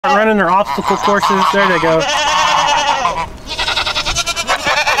Running their obstacle courses. There they go.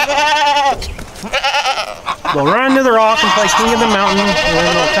 They'll run to the rock and play King of the Mountain, and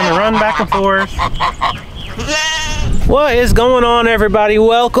then they'll kind of run back and forth. What is going on, everybody?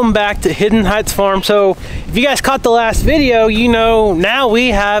 Welcome back to Hidden Heights Farm. So if you guys caught the last video, you know now we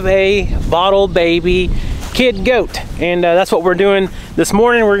have a bottle baby kid goat, and that's what we're doing this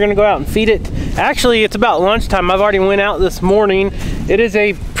morning. We're gonna go out and feed it. Actually, it's about lunchtime. I've already went out this morning. It is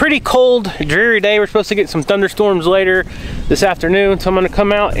a pretty cold, dreary day. We're supposed to get some thunderstorms later this afternoon, so I'm gonna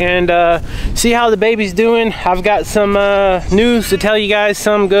come out and see how the baby's doing. I've got some news to tell you guys,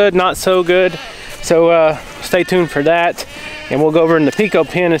 some good, not so good. So stay tuned for that, and we'll go over in the Pico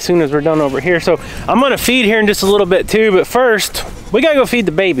pen as soon as we're done over here. So I'm gonna feed here in just a little bit too, but first we gotta go feed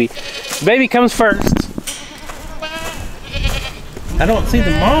the baby. The baby comes first. I don't see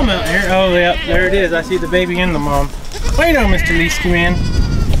the mom out here. Oh, yeah, there it is. I see the baby and the mom. Wait on, Mr. Leesky, man.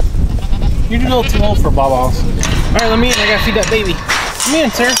 You're a little too old for bawls. All right, let me in. I gotta feed that baby. Come in,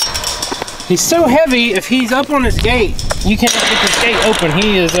 sir. He's so heavy. If he's up on his gate, you can't get this gate open.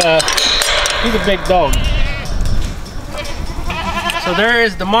 He is he's a big dog. So there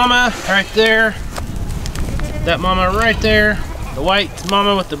is the mama right there. That mama right there. The white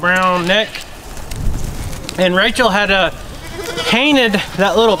mama with the brown neck. And Rachel had painted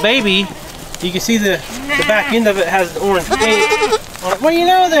that little baby. You can see the back end of it has the orange paint on it. What do you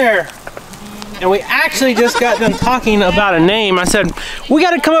know there? And we actually just got done talking about a name. I said, we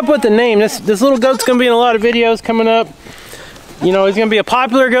got to come up with a name. This little goat's going to be in a lot of videos coming up. You know, he's going to be a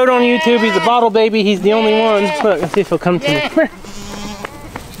popular goat on YouTube. He's a bottle baby. He's the only one. Look, let's see if he'll come to me. Come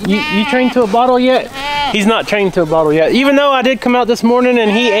here. You trained to a bottle yet? He's not trained to a bottle yet. Even though I did come out this morning and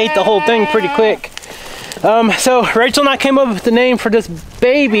he ate the whole thing pretty quick. So Rachel and I came up with the name for this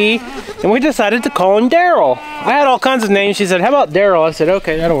baby, and we decided to call him Daryl. I had all kinds of names. She said, how about Daryl? I said,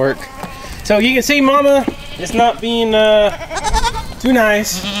 okay, that'll work. So you can see Mama is not being too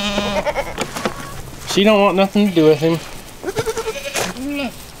nice. She don't want nothing to do with him.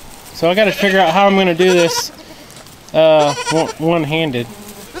 So I got to figure out how I'm going to do this one-handed.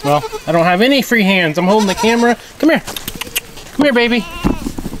 Well, I don't have any free hands. I'm holding the camera. Come here. Come here, baby.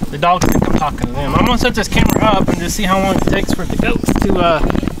 The dogs think I'm talking to them. I'm gonna set this camera up and just see how long it takes for the goats to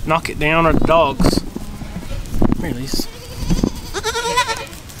knock it down, or the dogs. Come here, Lise.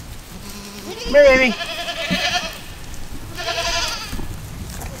 Come here, baby.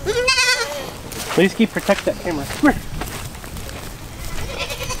 Please keep protect that camera. Come here.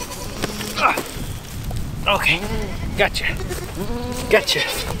 Okay, gotcha. Gotcha.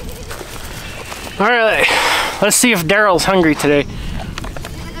 All right, let's see if Daryl's hungry today.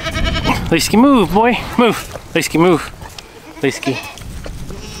 Leesky, move, boy. Move. Leesky, move. Leesky,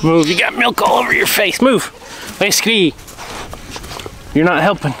 move. You got milk all over your face. Move. Leesky. You're not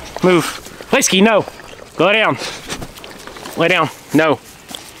helping. Move. Leesky, no. Go lay down. Lay down. No.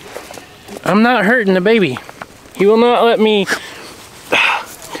 I'm not hurting the baby. He will not let me. Come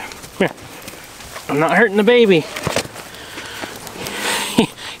here. I'm not hurting the baby.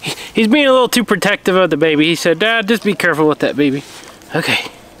 He's being a little too protective of the baby. He said, Dad, just be careful with that baby. Okay.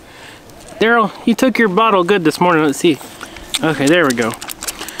 Daryl, you took your bottle good this morning. Let's see. Okay, there we go.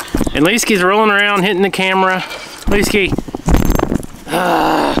 And Leesky's rolling around, hitting the camera. Leesky.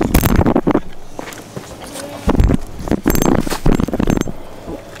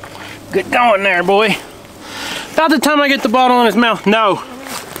 Good going there, boy. About the time I get the bottle in his mouth. No.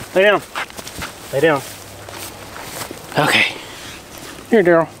 Lay down. Lay down. Okay. Here,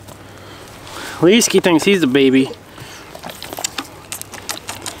 Daryl. Leesky thinks he's the baby.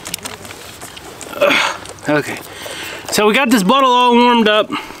 Okay, so we got this bottle all warmed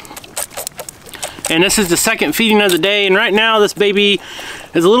up, and this is the second feeding of the day, and right now this baby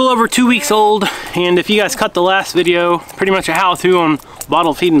is a little over 2 weeks old. And if you guys caught the last video, pretty much a how-to on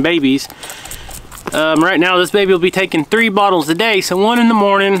bottle feeding babies, right now this baby will be taking 3 bottles a day. So one in the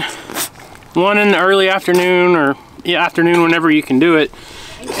morning, one in the early afternoon, or yeah, afternoon whenever you can do it,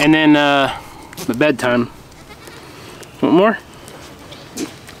 and then the bedtime. Want more?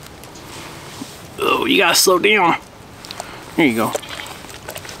 Oh, you gotta slow down. Here you go.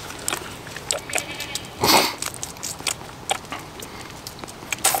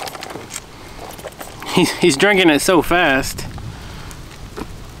 He's drinking it so fast.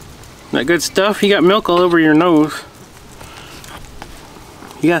 That good stuff? You got milk all over your nose.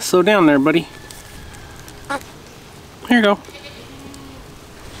 You gotta slow down there, buddy. Here you go.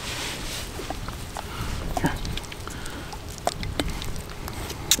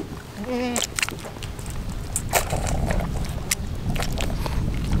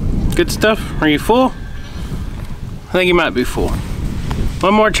 Good stuff. Are you full? I think you might be full.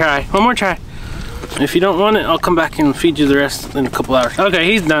 One more try. One more try. If you don't want it, I'll come back and feed you the rest in a couple hours. Okay,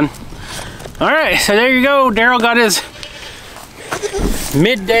 he's done. All right, so there you go. Daryl got his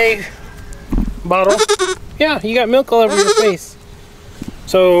midday bottle. Yeah, you got milk all over your face.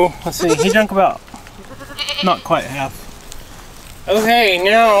 So, let's see, he drank about not quite half. Okay,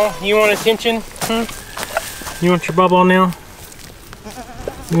 now, you want attention? You want your bubble now?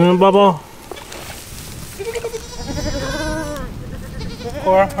 You want a bubble?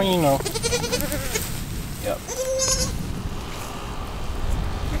 Or, what do you know? Yep.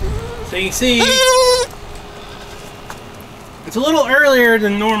 So you see, it's a little earlier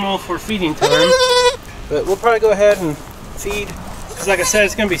than normal for feeding time, but we'll probably go ahead and feed. Because like I said,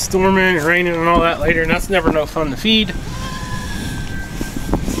 it's going to be storming and raining and all that later, and that's never no fun to feed.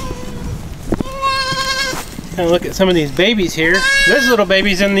 Kind of look at some of these babies here. This little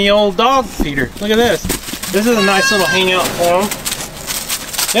baby's in the old dog feeder. Look at this. This is a nice little hangout for them.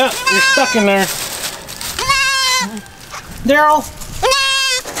 Yeah, you're stuck in there. Daryl.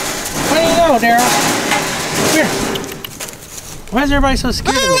 Where do you go, Daryl? Come here. Why is everybody so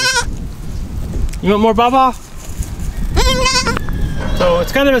scared of me? You want more Baba? So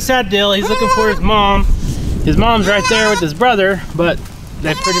it's kind of a sad deal. He's looking for his mom. His mom's right there with his brother, but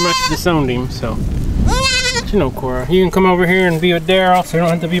they pretty much disowned him, so. But you know, Cora, you can come over here and be with Daryl so you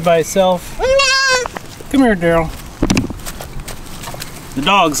don't have to be by yourself. Come here, Daryl. The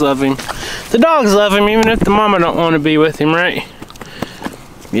dogs love him. The dogs love him even if the mama don't want to be with him, right?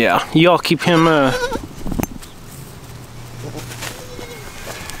 Yeah, you all keep him, you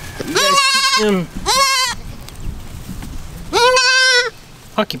guys keep him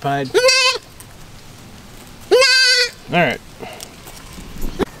occupied. Alright.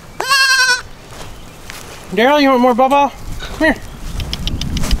 Daryl, you want more Bubba? Come here.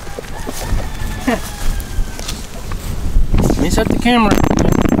 Let me set the camera.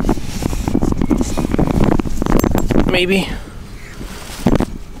 Maybe.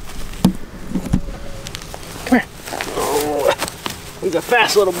 Come here. Oh, he's a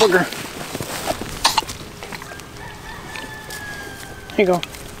fast little booger. Here you go.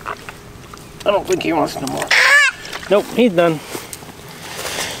 I don't think he wants no more. Nope, he's done.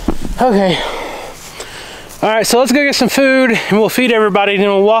 Okay. Alright, so let's go get some food and we'll feed everybody, then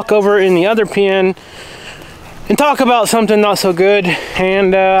we'll walk over in the other pen and talk about something not so good.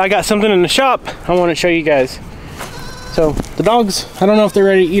 And I got something in the shop I want to show you guys. So the dogs, I don't know if they're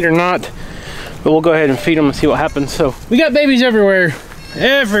ready to eat or not, but we'll go ahead and feed them and see what happens. So we got babies everywhere,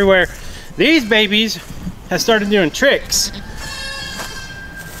 everywhere. These babies have started doing tricks.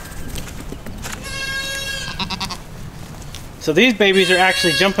 So these babies are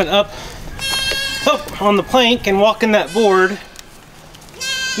actually jumping up on the plank and walking that board.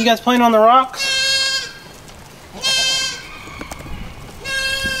 You guys playing on the rocks?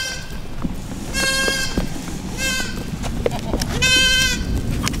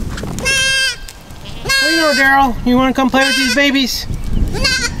 What do you know, Daryl? You want to come play with these babies?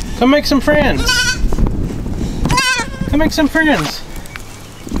 Come make some friends. Come make some friends.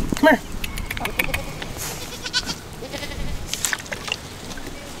 Come here.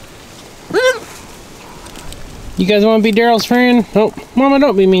 You guys want to be Daryl's friend? Oh, Mama,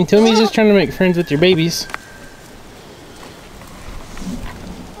 don't be mean to him. He's just trying to make friends with your babies.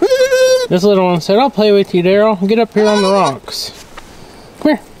 This little one said, I'll play with you, Daryl. Get up here on the rocks.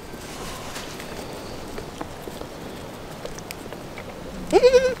 Come here.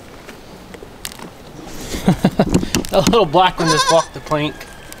 That little black one just walked the plank.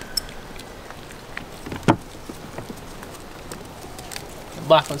 The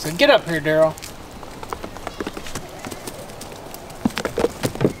black one said, get up here, Daryl.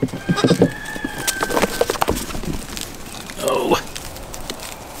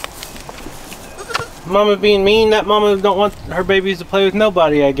 Mama being mean, that mama don't want her babies to play with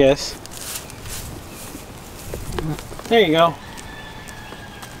nobody, I guess. There you go.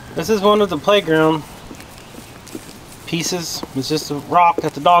 This is one of the playground pieces. It's just a rock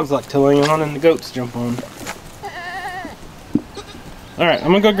that the dogs like to lay on and the goats jump on. Alright,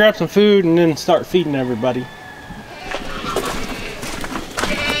 I'm gonna go grab some food and then start feeding everybody.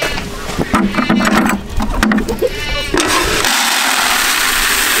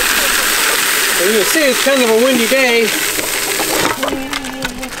 You can see it's kind of a windy day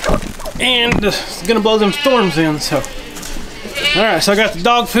and it's gonna blow them storms in, so. Alright, so I got the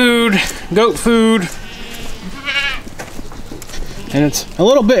dog food, goat food, and it's a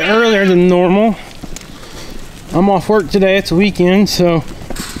little bit earlier than normal. I'm off work today, it's a weekend, so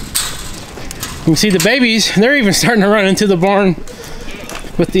you can see the babies, they're even starting to run into the barn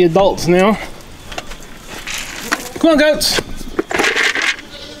with the adults now. Come on, goats.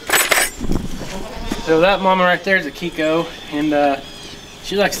 So that mama right there is a Kiko, and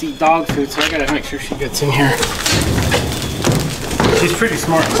she likes to eat dog food, so I gotta make sure she gets in here. She's pretty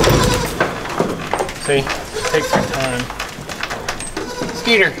smart. See, takes her time.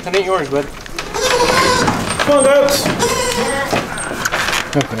 Skeeter, that ain't yours, bud. Come on, goats.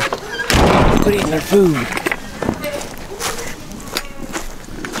 Okay. Quit eating their food.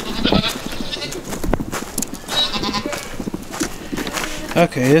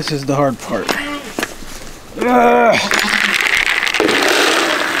 Okay, this is the hard part.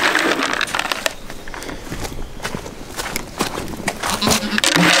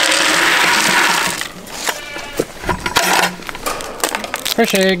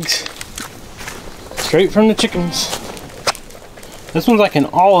 Fresh eggs. Straight from the chickens. This one's like an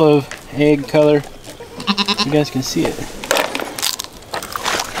olive egg color. You guys can see it.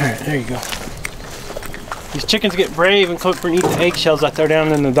 Alright, there you go. These chickens get brave and come up and eat the eggshells I throw down,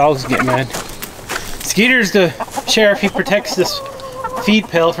 and then the dogs get mad. Skeeter's the sheriff. He protects this feed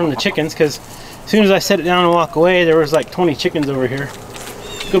pail from the chickens, because as soon as I set it down and walk away, there was like 20 chickens over here.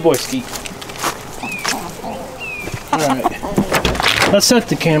 Good boy, Skeet. Alright. Let's set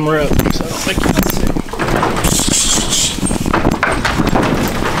the camera up so I don't think you can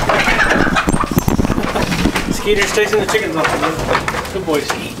see. Skeeter's chasing the chickens off of them. Good boy,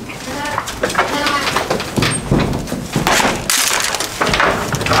 Skeet.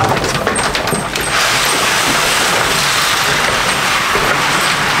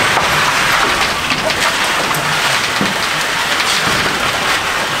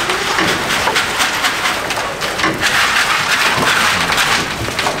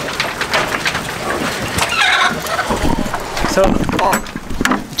 So,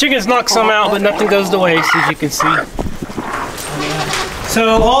 the chickens knock some out, but nothing goes to waste, as you can see.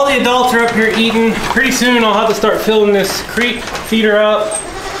 So, all the adults are up here eating. Pretty soon, I'll have to start filling this creek feeder up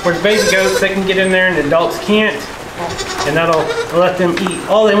for the baby goats. They can get in there and the adults can't. And that'll let them eat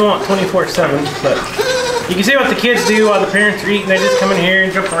all they want 24/7. But you can see what the kids do while the parents are eating. They just come in here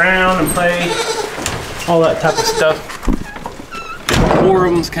and jump around and play. All that type of stuff. More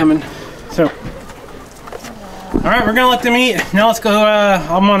of them's coming. So. Alright, we're gonna let them eat. Now let's go,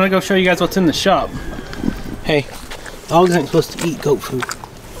 I'm gonna go show you guys what's in the shop. Hey, dogs ain't supposed to eat goat food.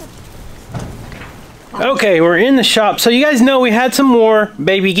 Okay, we're in the shop. So you guys know we had some more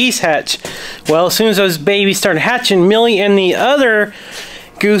baby geese hatch. Well, as soon as those babies started hatching, Millie and the other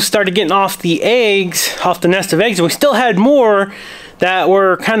goose started getting off the eggs, off the nest of eggs, and we still had more that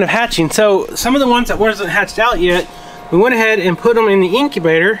were kind of hatching. So some of the ones that wasn't hatched out yet, we went ahead and put them in the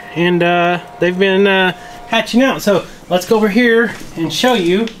incubator, and they've been hatching out. So let's go over here and show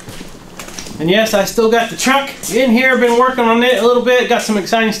you. And yes, I still got the truck in here. Been working on it a little bit. Got some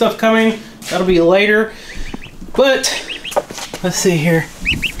exciting stuff coming. That'll be later. But let's see here.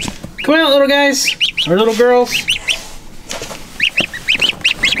 Come out, little guys or little girls.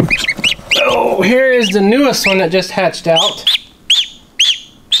 Oh, here is the newest one that just hatched out.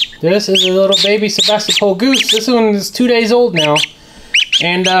 This is a little baby Sebastopol goose. This one is 2 days old now.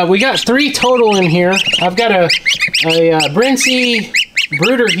 And we got 3 total in here. I've got a Brincy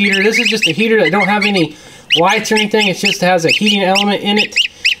brooder heater. This is just a heater that don't have any lights or anything. It just has a heating element in it.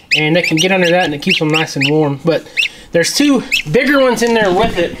 And they can get under that and it keeps them nice and warm. But there's 2 bigger ones in there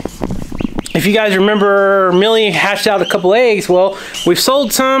with it. If you guys remember, Millie hatched out a couple eggs. Well, we've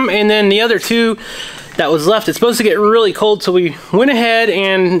sold some, and then the other 2 that was left, it's supposed to get really cold, so we went ahead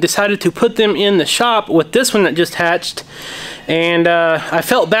and decided to put them in the shop with this one that just hatched. And I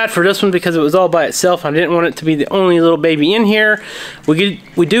felt bad for this one because it was all by itself. I didn't want it to be the only little baby in here. We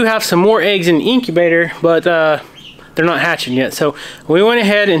do have some more eggs in the incubator, but they're not hatching yet. So we went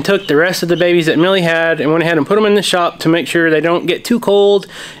ahead and took the rest of the babies that Millie had and went ahead and put them in the shop to make sure they don't get too cold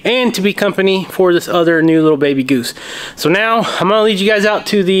and to be company for this other new little baby goose. So now I'm gonna lead you guys out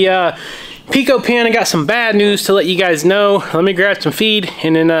to the Pico pen. I got some bad news to let you guys know. Let me grab some feed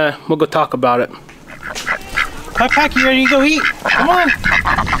and then we'll go talk about it. Quack Pack, you ready to go eat? Come on.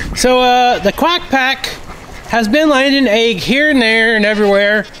 So the Quack Pack has been laying an egg here and there and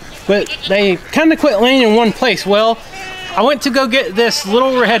everywhere, but they kind of quit laying in one place. Well, I went to go get this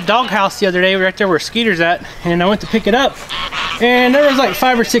little red doghouse the other day, right there where Skeeter's at, and I went to pick it up, and there was like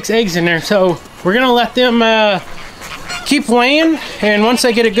 5 or 6 eggs in there. So we're gonna let them keep laying, and once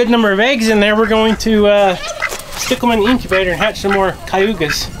they get a good number of eggs in there, we're going to stick them in the incubator and hatch some more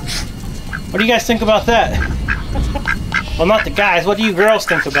cayugas. What do you guys think about that? Well, not the guys. What do you girls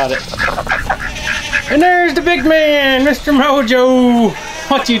think about it? And there's the big man, Mr. Mojo.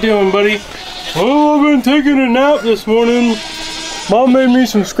 What you doing, buddy? Oh, I've been taking a nap this morning. Mom made me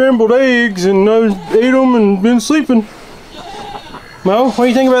some scrambled eggs, and I ate them and been sleeping. Mo, what do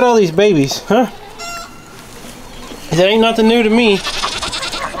you think about all these babies, huh? That ain't nothing new to me.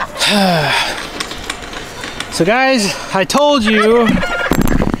 So guys, I told you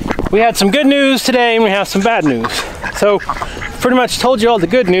we had some good news today and we have some bad news. So pretty much told you all the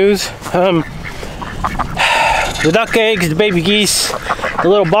good news. The duck eggs, the baby geese, the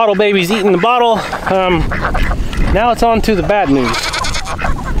little bottle babies eating the bottle. Now it's on to the bad news.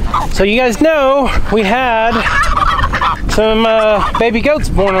 So you guys know we had some baby goats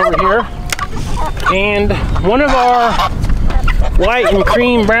born over here, and one of our white and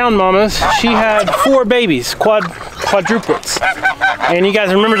cream brown mamas, she had 4 babies, quadruplets. And you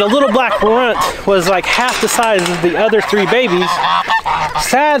guys remember the little black runt was like half the size of the other 3 babies.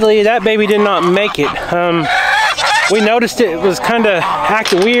 Sadly, that baby did not make it. We noticed it was kind of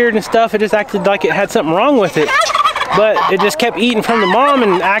acting weird and stuff. It just acted like it had something wrong with it. But it just kept eating from the mom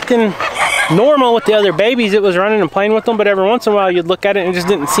and acting normal with the other babies. It was running and playing with them, but every once in a while you'd look at it and it just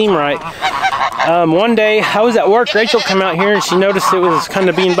didn't seem right. One day I was at work, Rachel came out here and she noticed it was kind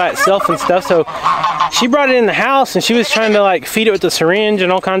of being by itself and stuff, so she brought it in the house and she was trying to like feed it with the syringe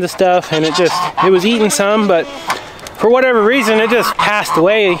and all kinds of stuff, and it was eating some, but for whatever reason it just passed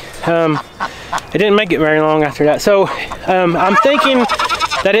away. It didn't make it very long after that. So I'm thinking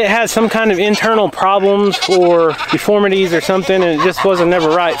that it has some kind of internal problems or deformities or something, and it just wasn't never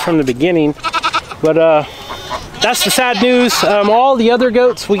right from the beginning. But that's the sad news. All the other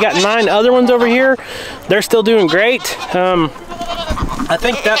goats, we got 9 other ones over here. They're still doing great. I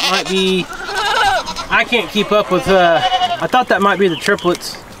think that might be, I can't keep up with, I thought that might be the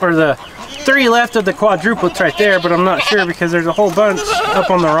triplets, or the 3 left of the quadruplets right there, but I'm not sure because there's a whole bunch up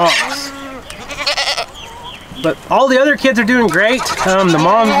on the rocks. But all the other kids are doing great. The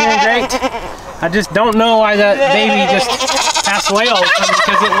mom's doing great. I just don't know why that baby just passed away all of a sudden,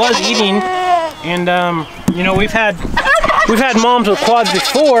 because it was eating. And you know, we've had moms with quads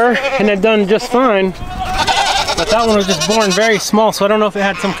before and they've done just fine. But that one was just born very small, so I don't know if it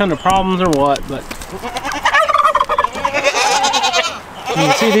had some kind of problems or what. But you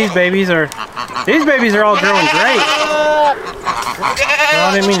can see these babies are all growing great. Well,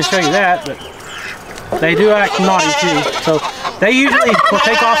 I didn't mean to show you that, but they do act naughty too. So they usually will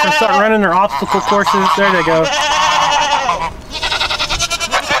take off and start running their obstacle courses. There they go.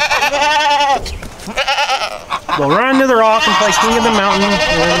 They'll run to the rock and play King of the Mountain,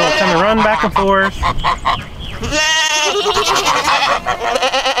 and then they'll kind of run back and forth.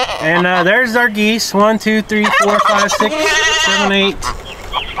 And there's our geese. 1, 2, 3, 4, 5, 6, 7, 8.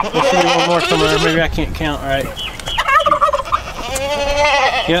 There's one more somewhere. Maybe I can't count right.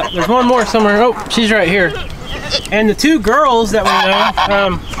 Yeah, there's one more somewhere. Oh, she's right here. And the 2 girls that we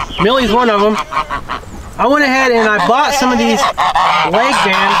know, Millie's one of them. I went ahead and I bought some of these leg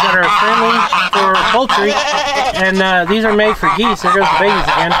bands that are friendly for poultry, and these are made for geese. There goes the babies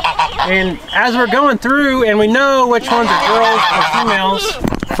again. And as we're going through, and we know which ones are girls or females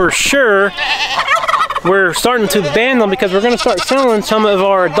for sure, we're starting to ban them because we're going to start selling some of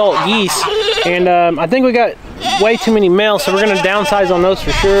our adult geese. And I think we got way too many males, so we're going to downsize on those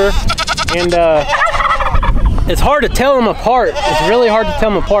for sure. And it's hard to tell them apart. It's really hard to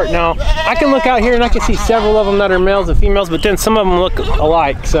tell them apart. Now, I can look out here and I can see several of them that are males and females, but then some of them look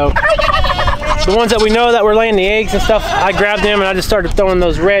alike. So the ones that we know that were laying the eggs and stuff, I grabbed them and I just started throwing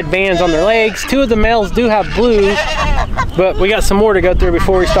those red bands on their legs. 2 of the males do have blues, but we got some more to go through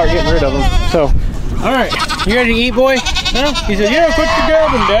before we start getting rid of them. So, all right, you ready to eat, boy? No? He said, yeah, quit your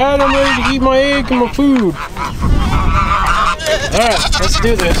gabbing, Dad. I'm ready to eat my egg and my food. All right, let's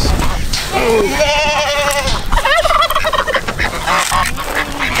do this. Ooh.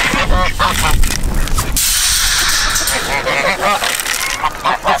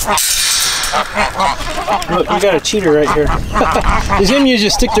 Look, we got a cheater right here. These emus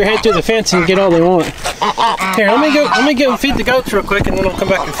just stick their head through the fence and get all they want. Here, let me go feed the goats real quick, and then I'll come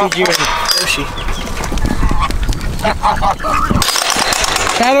back and feed you and Yoshi.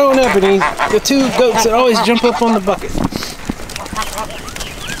 Shadow and Ebony, the 2 goats that always jump up on the bucket.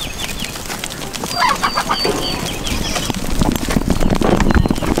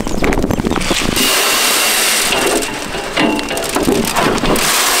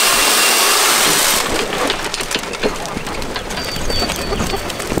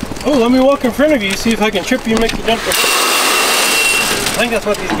 Oh, let me walk in front of you, see if I can trip you and make you jump. I think that's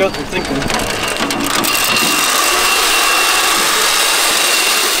what these goats are thinking.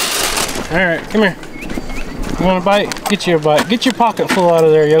 Alright, come here. You want a bite? Get you a bite. Get your pocket full out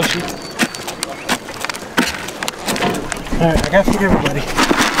of there, Yoshi. Alright, I gotta feed everybody.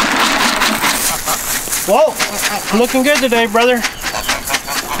 Whoa! Looking good today, brother.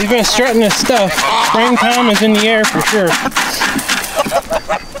 He's been strutting his stuff. Springtime is in the air for sure.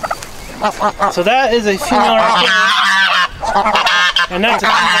 So that is a female right there. And that's a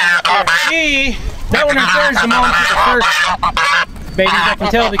female right there. That one right there is the mom for the first babies. I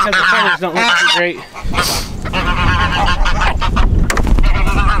can tell because the feathers don't look too great.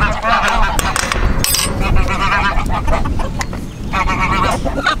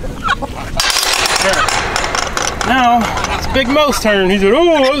 Now, it's Big Mo's turn. He said,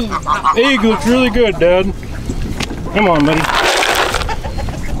 oh, this egg looks really good, Dad. Come on, buddy.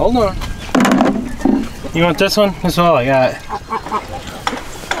 Hold on. You want this one? That's all I got.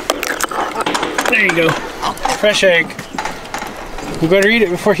 There you go. Fresh egg. You better eat it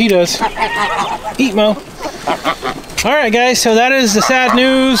before he does. Eat, Mo. Alright, guys, so that is the sad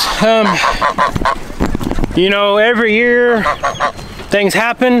news. You know, every year things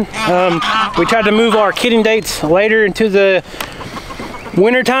happen. We tried to move our kidding dates later into the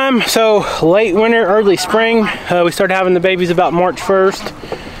winter time, so late winter, early spring. We started having the babies about March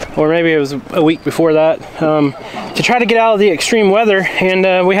 1st, or maybe it was a week before that, to try to get out of the extreme weather.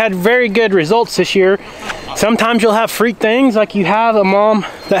 And we had very good results this year. Sometimes you'll have freak things, like you have a mom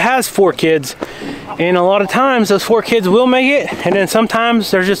that has 4 kids, and a lot of times those 4 kids will make it, and then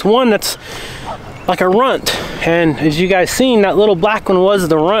sometimes there's just one that's like a runt. And as you guys seen, that little black one was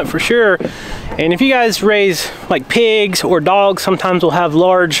the runt for sure. And if you guys raise like pigs or dogs, sometimes we'll have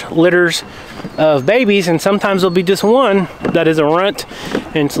large litters of babies, and sometimes there'll be just one that is a runt,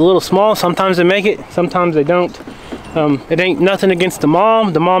 and it's a little small. Sometimes they make it, sometimes they don't. It ain't nothing against the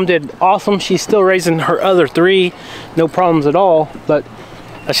mom. The mom did awesome. She's still raising her other 3, no problems at all, but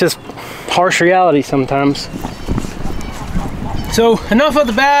that's just harsh reality sometimes. So enough of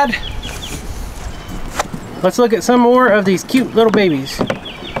the bad. Let's look at some more of these cute little babies.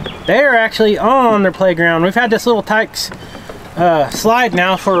 They are actually on their playground. We've had this little Tykes slide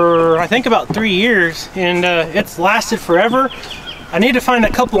now for I think about 3 years, and it's lasted forever. I need to find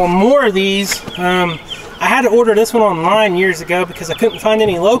a couple more of these. I had to order this one online years ago because I couldn't find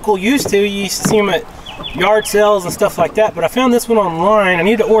any local. You used to see them at yard sales and stuff like that, but I found this one online. I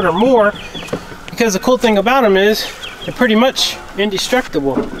need to order more because the cool thing about them is they're pretty much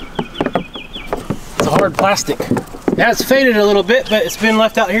indestructible. It's a hard plastic. It has faded a little bit, but it's been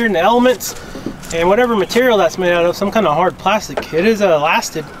left out here in the elements, and whatever material that's made out of, some kind of hard plastic, it is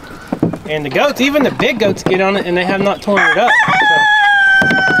lasted. And the goats, even the big goats, get on it and they have not torn it up.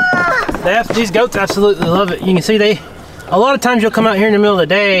 So these goats absolutely love it. You can see a lot of times you'll come out here in the middle of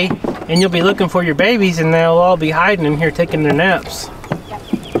the day and you'll be looking for your babies, and they'll all be hiding in here taking their naps.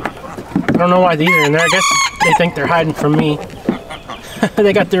 I don't know why these are in there. I guess they think they're hiding from me.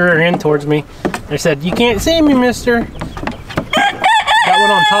 They got their rear end towards me. They said, "You can't see me, mister." That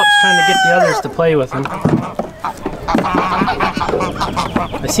one on top's trying to get the others to play with him.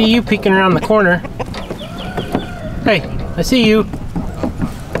 I see you peeking around the corner. Hey, I see you.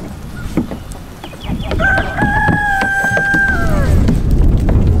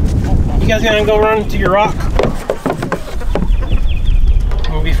 You guys gonna go run to your rock?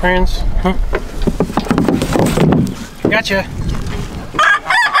 Wanna be friends? Huh? Gotcha.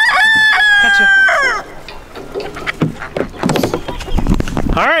 Gotcha.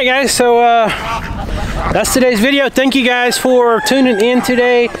 Alright guys, so that's today's video. Thank you guys for tuning in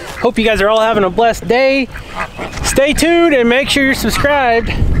today. Hope you guys are all having a blessed day. Stay tuned and make sure you're subscribed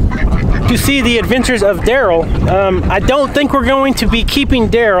to see the adventures of Daryl. I don't think we're going to be keeping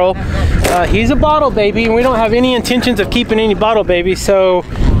Daryl. He's a bottle baby, and we don't have any intentions of keeping any bottle babies, so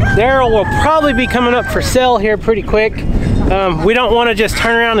Daryl will probably be coming up for sale here pretty quick. We don't want to just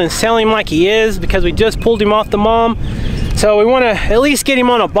turn around and sell him like he is, because we just pulled him off the mom. So we want to at least get him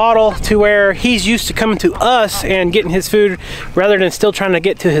on a bottle to where he's used to coming to us and getting his food rather than still trying to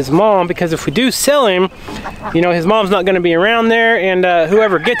get to his mom, because if we do sell him, you know, his mom's not going to be around there, and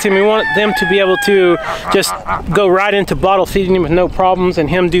whoever gets him, we want them to be able to just go right into bottle feeding him with no problems,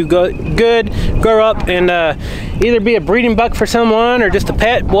 and him do good, grow up, and either be a breeding buck for someone or just a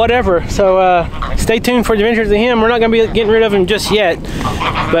pet, whatever. So stay tuned for the adventures of him. We're not going to be getting rid of him just yet,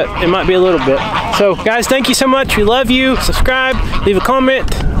 but it might be a little bit. So guys, thank you so much. We love you. Subscribe, leave a comment,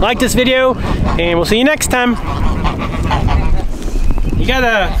 like this video, and we'll see you next time. You got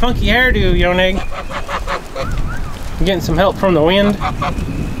a funky hairdo, Yoneg. I'm getting some help from the wind.